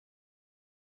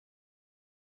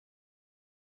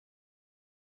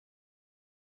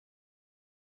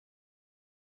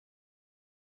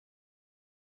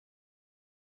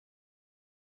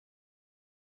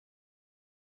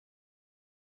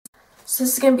So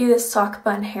this is going to be the sock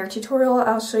bun hair tutorial.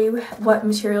 I'll show you what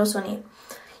materials you'll need.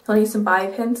 You'll need some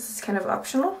bobby pins. This is kind of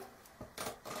optional.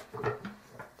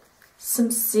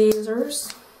 Some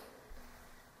scissors.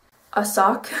 A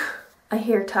sock. A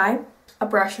hair tie. A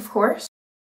brush, of course.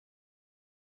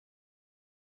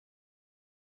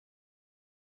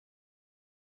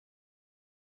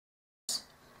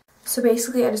 So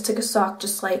basically I just took a sock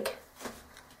just like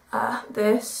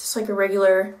this. It's like a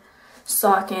regular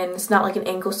sock, and it's not like an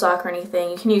ankle sock or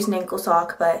anything. You can use an ankle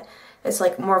sock, but it's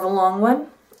like more of a long one.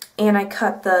 And I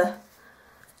cut the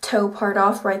toe part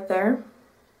off right there.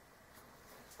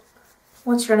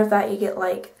 Once you're done with that, you get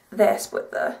like this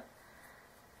with the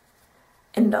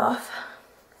end off.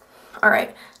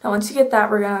 Alright, now once you get that,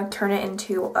 we're going to turn it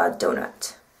into a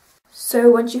donut. So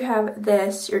once you have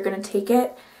this, you're going to take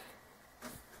it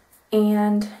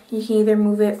and you can either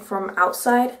move it from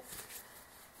outside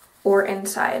or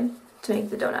inside to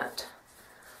make the donut.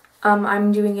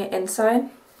 I'm doing it inside.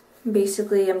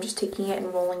 Basically, I'm just taking it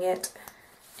and rolling it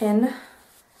in.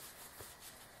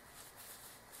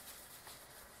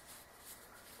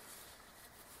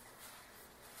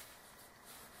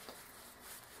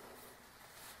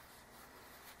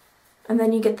 And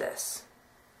then you get this,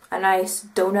 a nice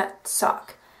donut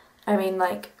sock. I mean,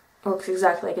 like, it looks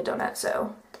exactly like a donut,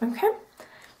 so, okay.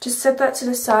 Just set that to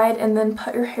the side and then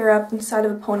put your hair up inside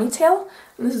of a ponytail.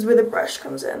 And this is where the brush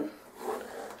comes in.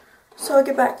 So I'll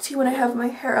get back to you when I have my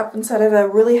hair up inside of a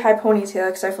really high ponytail,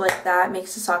 because I feel like that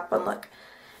makes the sock bun look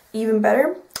even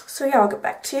better. So yeah, I'll get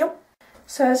back to you.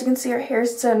 So as you can see, our hair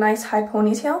is a nice high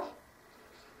ponytail.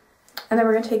 And then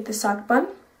we're going to take the sock bun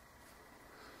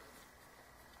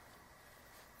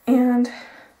and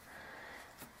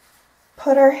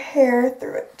put our hair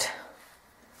through it.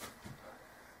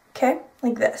 Okay,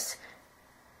 like this.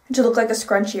 It should look like a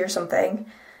scrunchie or something.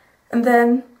 And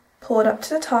then pull it up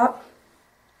to the top.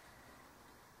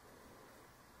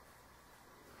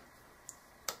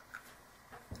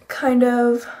 Kind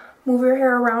of move your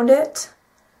hair around it.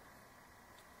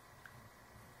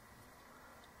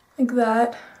 Like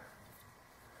that.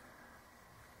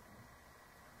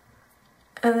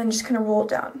 And then just kind of roll it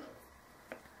down.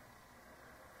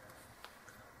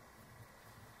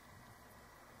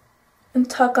 And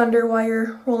tuck under while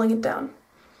you're rolling it down.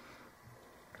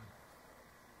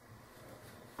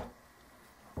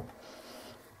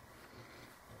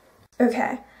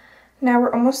 Okay, now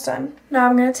we're almost done. Now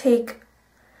I'm going to take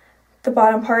the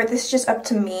bottom part. This is just up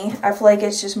to me. I feel like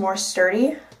it's just more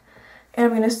sturdy. And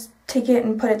I'm going to take it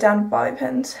and put it down with bobby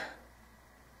pins.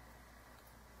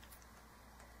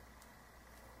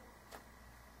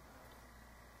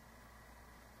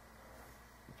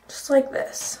 Just like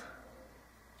this.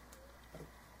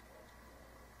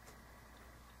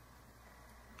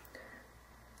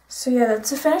 So yeah,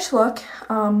 that's the finished look.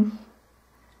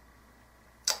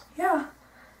 Yeah,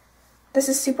 this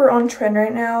is super on trend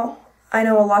right now. I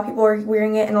know a lot of people are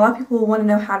wearing it and a lot of people want to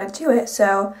know how to do it.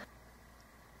 So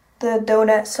the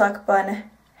donut sock bun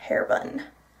hair bun.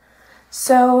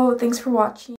 So thanks for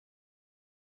watching.